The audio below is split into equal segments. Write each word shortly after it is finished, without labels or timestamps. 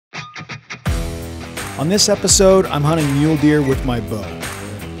On this episode, I'm hunting mule deer with my bow.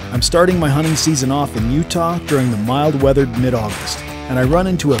 I'm starting my hunting season off in Utah during the mild-weathered mid-August, and I run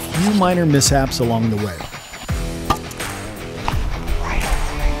into a few minor mishaps along the way.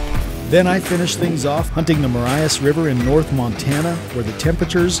 Then I finish things off hunting the Marias River in North Montana, where the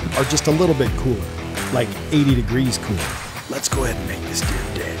temperatures are just a little bit cooler, like 80 degrees cooler. Let's go ahead and make this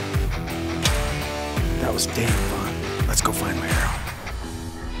deer dead. That was damn fun. Let's go find my arrow.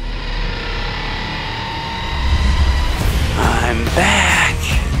 I'm back.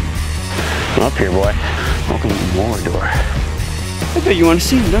 Come up here, boy. Welcome to the Morador. I bet you want to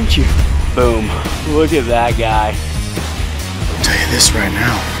see him, don't you? Boom. Look at that guy. I'll tell you this right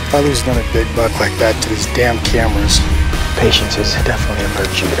now. If I lose another big buck like that to these damn cameras, patience is definitely a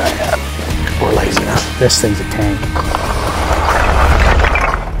virtue that I have. Or laziness. This thing's a tank.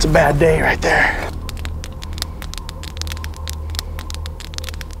 It's a bad day right there.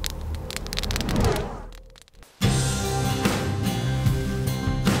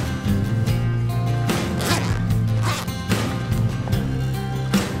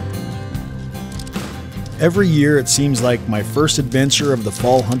 Every year, it seems like my first adventure of the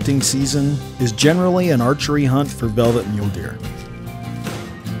fall hunting season is generally an archery hunt for velvet mule deer.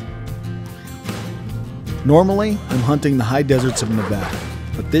 Normally, I'm hunting the high deserts of Nevada,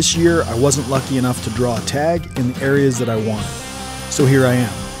 but this year I wasn't lucky enough to draw a tag in the areas that I wanted, so here I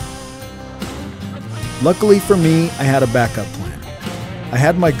am. Luckily for me, I had a backup plan. I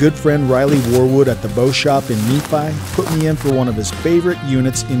had my good friend Riley Warwood at the bow shop in Nephi put me in for one of his favorite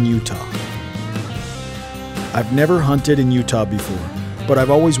units in Utah. I've never hunted in Utah before, but I've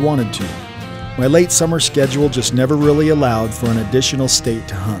always wanted to. My late summer schedule just never really allowed for an additional state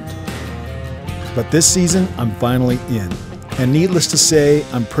to hunt. But this season, I'm finally in, and needless to say,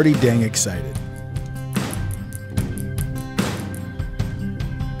 I'm pretty dang excited.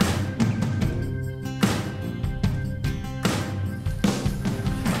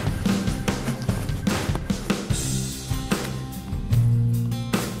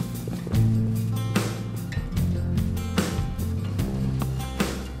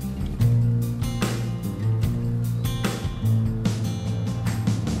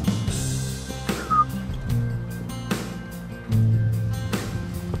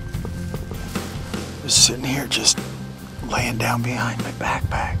 Sitting here just laying down behind my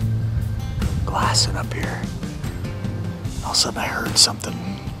backpack, glassing up here. All of a sudden I heard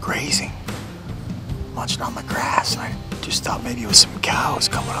something grazing, munching on the grass, and I just thought maybe it was some cows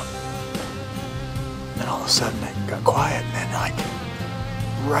coming up. And then all of a sudden it got quiet, and then like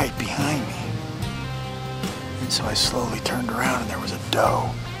right behind me. And so I slowly turned around and there was a doe,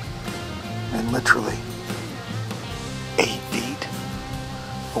 and literally 8 feet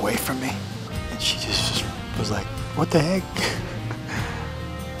away from me. She just was like, what the heck?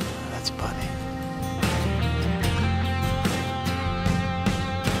 That's funny.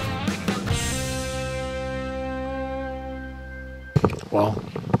 Well,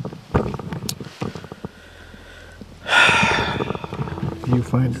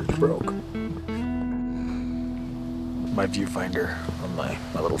 viewfinder broke. My viewfinder on my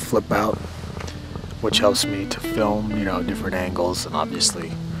little flip out, which helps me to film, different angles and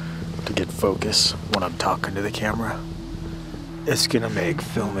obviously to get focus when I'm talking to the camera. It's gonna make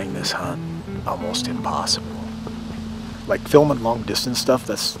filming this hunt almost impossible. Like filming long distance stuff,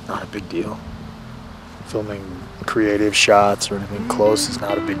 that's not a big deal. Filming creative shots or anything close is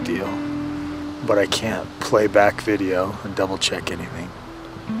not a big deal. But I can't play back video and double check anything.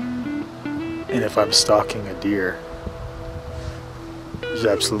 And if I'm stalking a deer, there's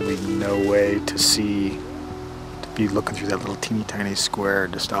absolutely no way to see, be looking through that little teeny tiny square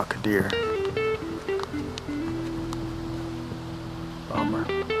to stalk a deer. Bummer.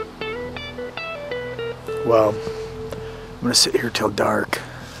 Well, I'm gonna sit here till dark,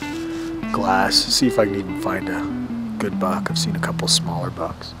 glass, see if I can even find a good buck. I've seen a couple smaller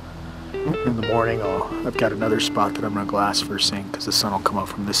bucks. In the morning, I've got another spot that I'm gonna glass first thing because the sun will come up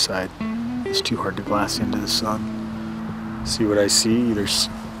from this side. It's too hard to glass into the sun. See what I see, either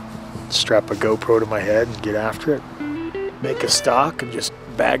strap a GoPro to my head and get after it, make a stock and just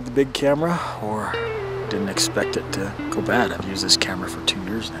bag the big camera, or didn't expect it to go bad. I've used this camera for 2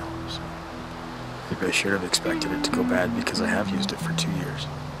 years now, so maybe I should have expected it to go bad because I have used it for 2 years.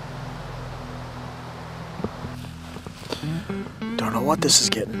 Don't know what this is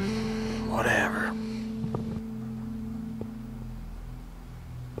getting. Whatever.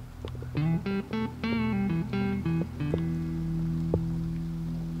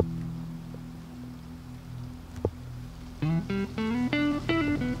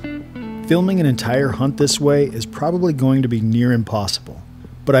 Filming an entire hunt this way is probably going to be near impossible,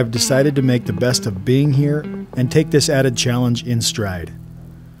 but I've decided to make the best of being here and take this added challenge in stride.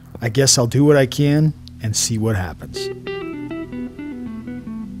 I guess I'll do what I can and see what happens.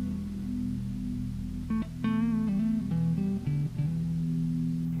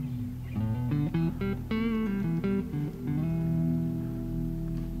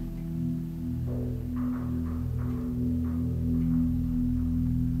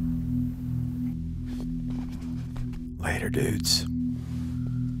 Later, dudes.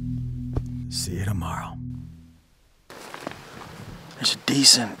 See you tomorrow. There's a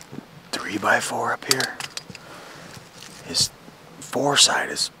decent 3x4 up here. His foresight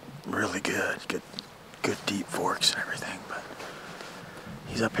is really good. Good deep forks and everything, but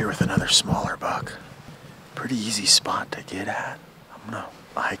he's up here with another smaller buck. Pretty easy spot to get at. I'm gonna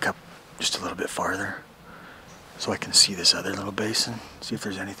hike up just a little bit farther so I can see this other little basin, see if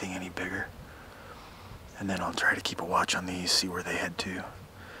there's anything any bigger. And then I'll try to keep a watch on these, see where they head to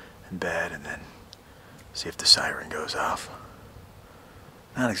in bed, and then see if the siren goes off.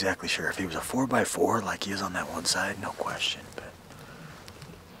 Not exactly sure if he was a 4x4 like he is on that one side, no question, but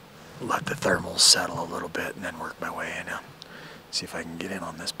let the thermals settle a little bit and then work my way in and see if I can get in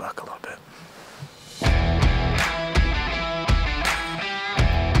on this buck a little bit.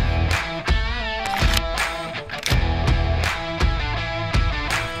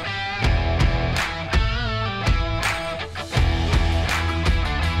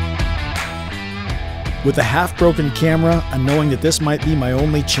 With a half-broken camera and knowing that this might be my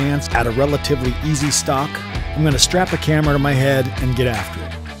only chance at a relatively easy stalk, I'm going to strap a camera to my head and get after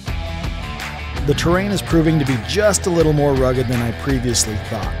it. The terrain is proving to be just a little more rugged than I previously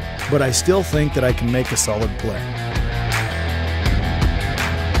thought, but I still think that I can make a solid play.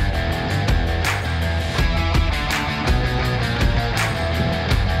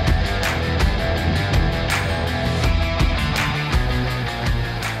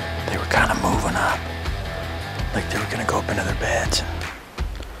 They were kind of moving up. Like they were gonna go up into their beds.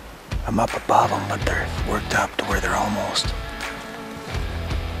 I'm up above them, but they're worked up to where they're almost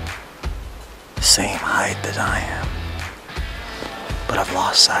the same height as I am. But I've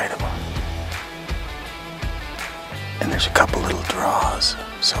lost sight of them. And there's a couple little draws,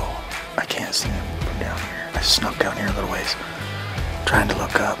 so I can't see them from down here. I snuck down here a little ways, trying to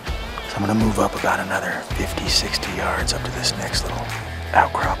look up. So I'm gonna move up about another 50, 60 yards up to this next little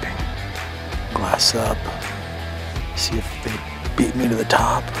outcropping. Glass up. See if they beat me to the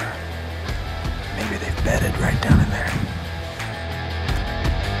top, or maybe they've bedded right down in there.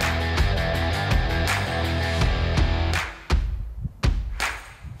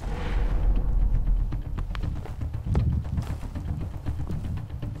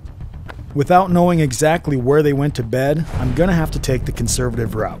 Without knowing exactly where they went to bed, I'm gonna have to take the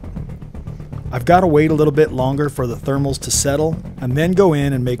conservative route. I've got to wait a little bit longer for the thermals to settle and then go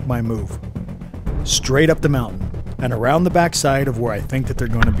in and make my move. Straight up the mountain and around the backside of where I think that they're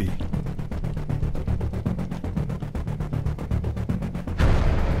going to be.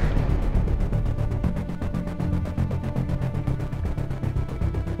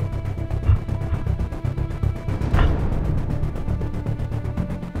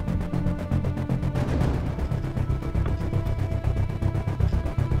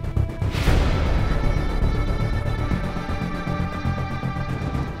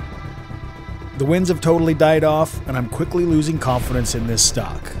 The winds have totally died off, and I'm quickly losing confidence in this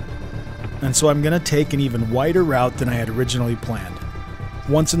stock. And so I'm going to take an even wider route than I had originally planned.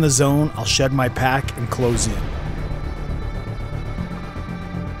 Once in the zone, I'll shed my pack and close in.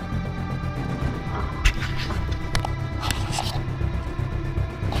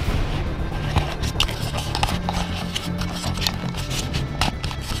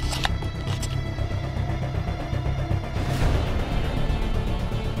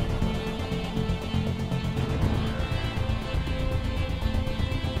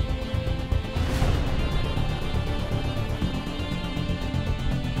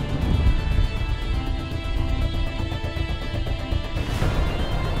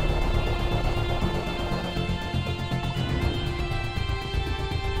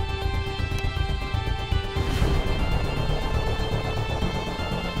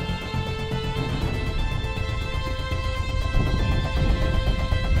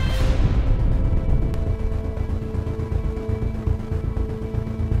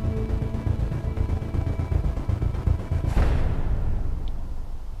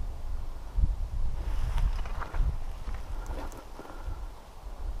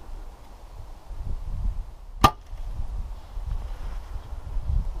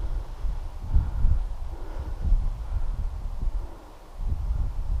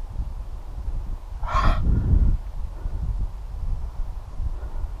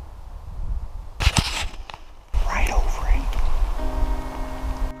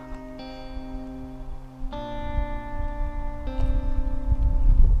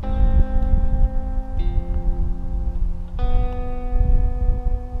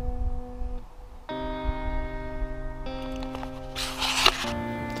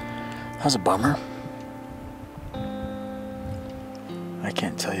 That's a bummer. I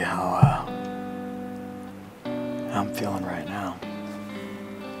can't tell you how I'm feeling right now.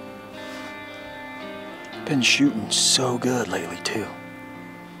 Been shooting so good lately too.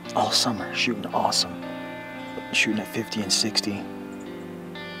 All summer, shooting awesome. Shooting at 50 and 60.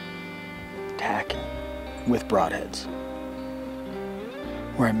 Tacking with broadheads.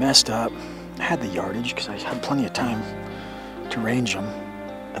 Where I messed up, I had the yardage because I had plenty of time to range them,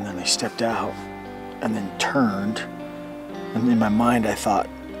 and then they stepped out and then turned, and in my mind I thought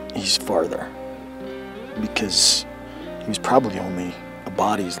he's farther because he was probably only a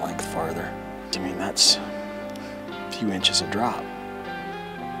body's length farther. I mean, that's a few inches of drop.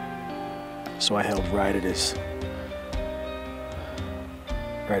 So I held right at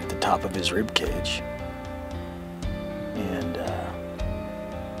the top of his rib cage, and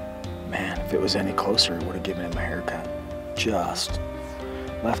man, if it was any closer, it would have given him a haircut. Just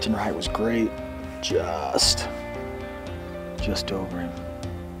left and right was great, just over him.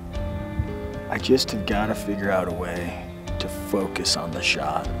 I just have got to figure out a way to focus on the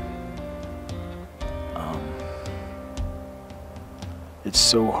shot. It's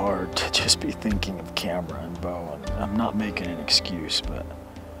so hard to just be thinking of camera and bow, and I'm not making an excuse, but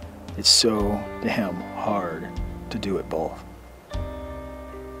it's so damn hard to do it both.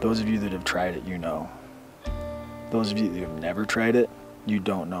 Those of you that have tried it, you know. Those of you that have never tried it, you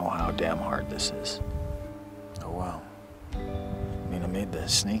don't know how damn hard this is. Oh wow. I mean, I made the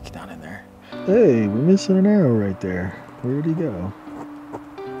snake down in there. Hey, we're missing an arrow right there. Where did he go?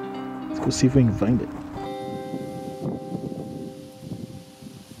 Let's go see if we can find it.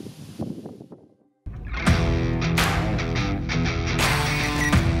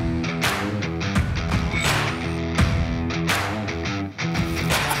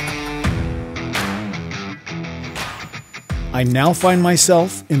 I now find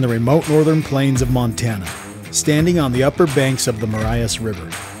myself in the remote northern plains of Montana, standing on the upper banks of the Marias River.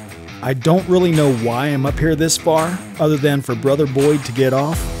 I don't really know why I'm up here this far, other than for Brother Boyd to get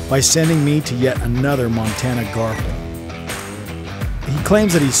off by sending me to yet another Montana gar hole. He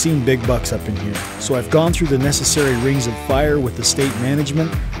claims that he's seen big bucks up in here, so I've gone through the necessary rings of fire with the state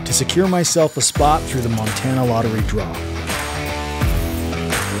management to secure myself a spot through the Montana lottery draw.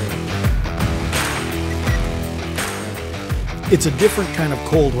 It's a different kind of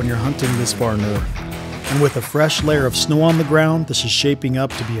cold when you're hunting this far north, and with a fresh layer of snow on the ground, this is shaping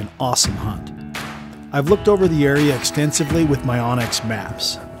up to be an awesome hunt. I've looked over the area extensively with my Onyx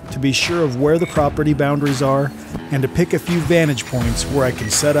maps to be sure of where the property boundaries are and to pick a few vantage points where I can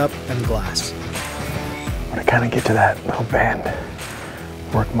set up and glass. When I kind of get to that little bend,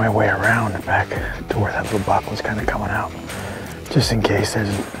 work my way around back to where that little buck was kind of coming out, just in case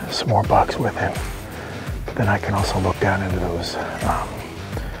there's some more bucks with him. But then I can also look down into those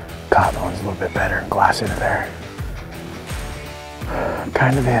cotton ones a little bit better and glass into there.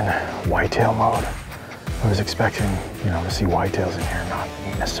 Kind of in whitetail mode. I was expecting, to see whitetails in here, not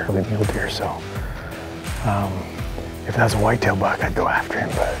necessarily mule deer. So if that's a whitetail buck, I'd go after him.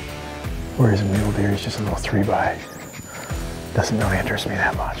 But whereas a mule deer is just a little 3x, doesn't really interest me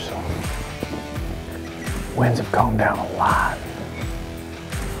that much. So winds have calmed down a lot.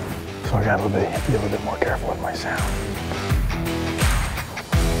 So I got be a little bit more careful with my sound.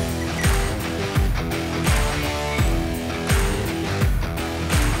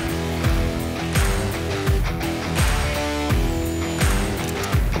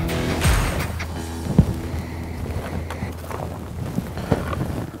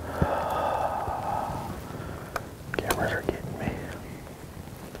 Cameras are getting me.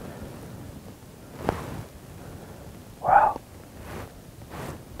 Wow.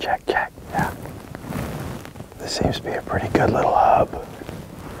 Check. Yeah. This seems to be a pretty good little hub.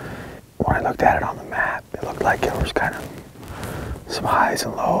 When I looked at it on the map, it looked like there was kind of some highs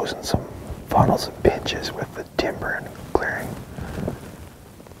and lows and some funnels and pinches with the timber and clearing.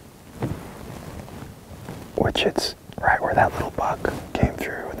 Which it's right where that little buck came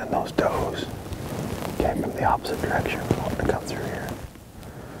through, and then those does came from the opposite direction, wanting to come through here.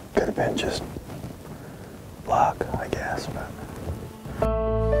 Could have been just luck, I guess, but.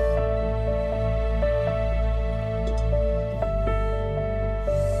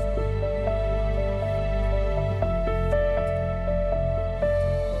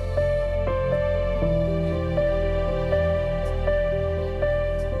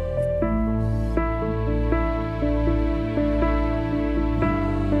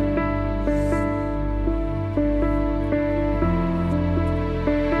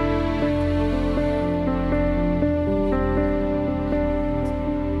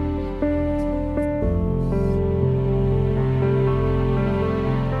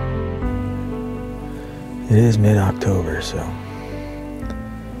 It is mid-October, so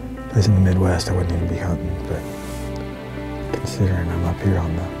place in the Midwest I wouldn't even be hunting, but considering I'm up here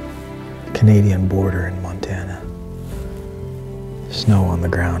on the Canadian border in Montana, snow on the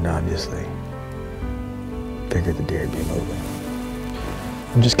ground obviously, figured the deer'd be moving.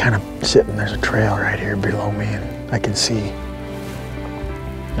 I'm just kind of sitting, there's a trail right here below me and I can see,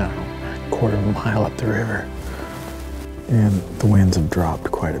 I don't know, a quarter of a mile up the river. And the winds have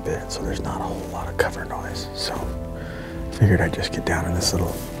dropped quite a bit, so there's not a whole lot of cover noise. So I figured I'd just get down in this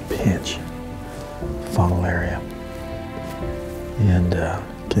little pinch funnel area and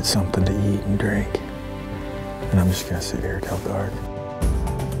get something to eat and drink. And I'm just gonna sit here till dark.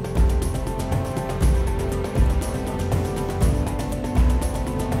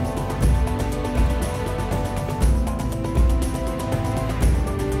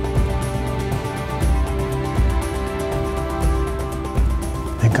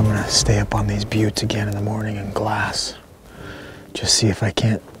 I'm gonna stay up on these buttes again in the morning and glass. Just see if I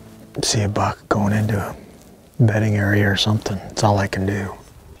can't see a buck going into a bedding area or something. That's all I can do.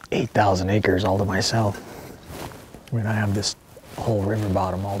 8,000 acres all to myself. I mean, I have this whole river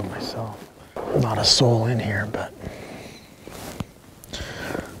bottom all to myself. Not a soul in here, but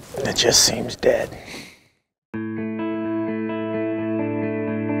it just seems dead.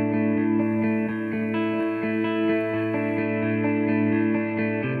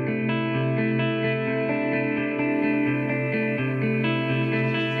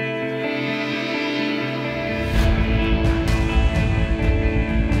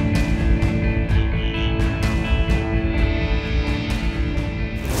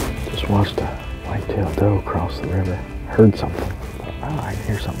 Watched a white-tailed doe cross the river. Heard something. Thought, oh, I can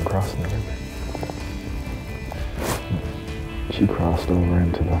hear something crossing the river. She crossed over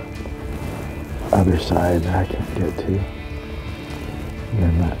into the other side that I can't get to. And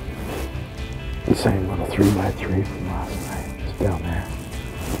then that same little 3x3 from last night is down there.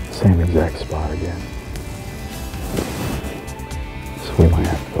 Same exact spot again. So we might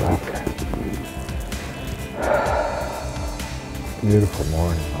have to go after it. Beautiful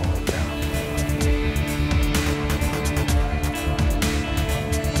morning all the way down.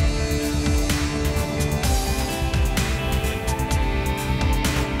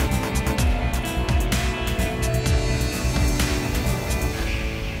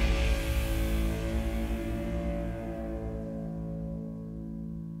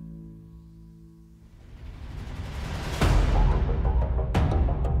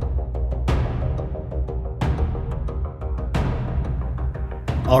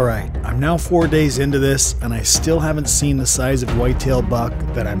 All right, I'm now 4 days into this and I still haven't seen the size of whitetail buck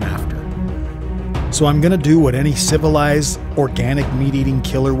that I'm after. So I'm gonna do what any civilized, organic meat-eating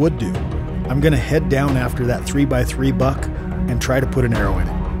killer would do. I'm gonna head down after that 3x3 buck and try to put an arrow in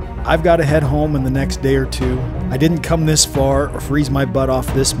it. I've gotta head home in the next day or two. I didn't come this far or freeze my butt off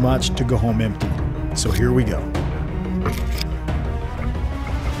this much to go home empty. So here we go.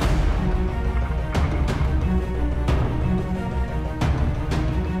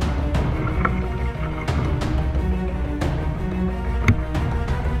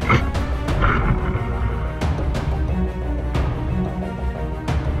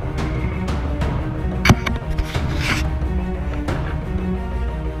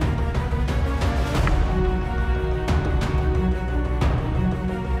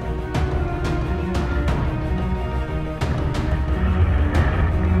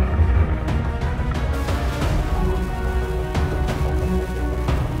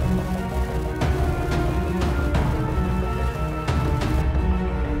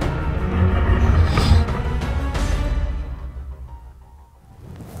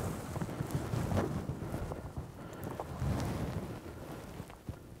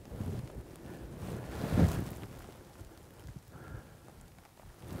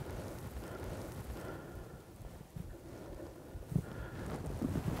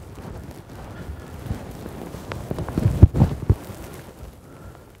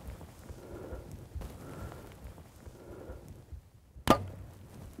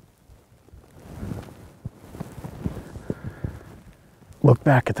 Look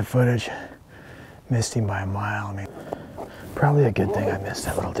back at the footage, missed him by a mile. I mean, probably a good thing I missed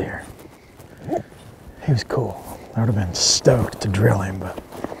that little deer. He was cool. I would have been stoked to drill him, but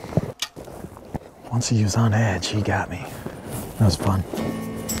once he was on edge, he got me. That was fun.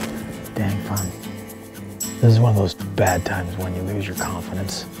 Dang fun. This is one of those bad times when you lose your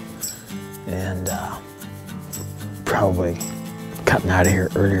confidence and probably cutting out of here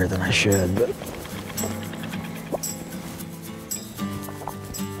earlier than I should, but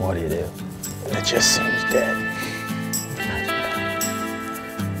what do you do? It just seems dead.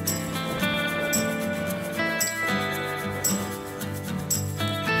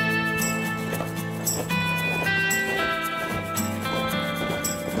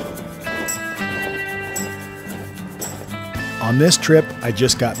 On this trip, I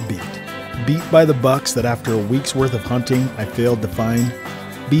just got beat. Beat by the bucks that after a week's worth of hunting, I failed to find.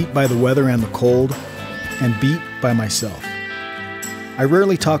 Beat by the weather and the cold. And beat by myself. I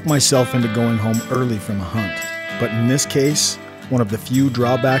rarely talk myself into going home early from a hunt, but in this case, one of the few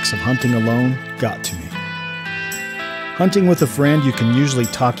drawbacks of hunting alone got to me. Hunting with a friend, you can usually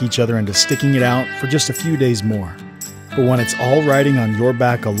talk each other into sticking it out for just a few days more. But when it's all riding on your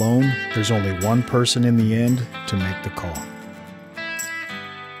back alone, there's only one person in the end to make the call.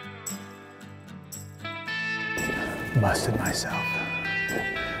 Busted myself.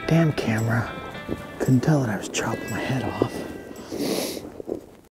 Damn camera. Couldn't tell that I was chopping my head off.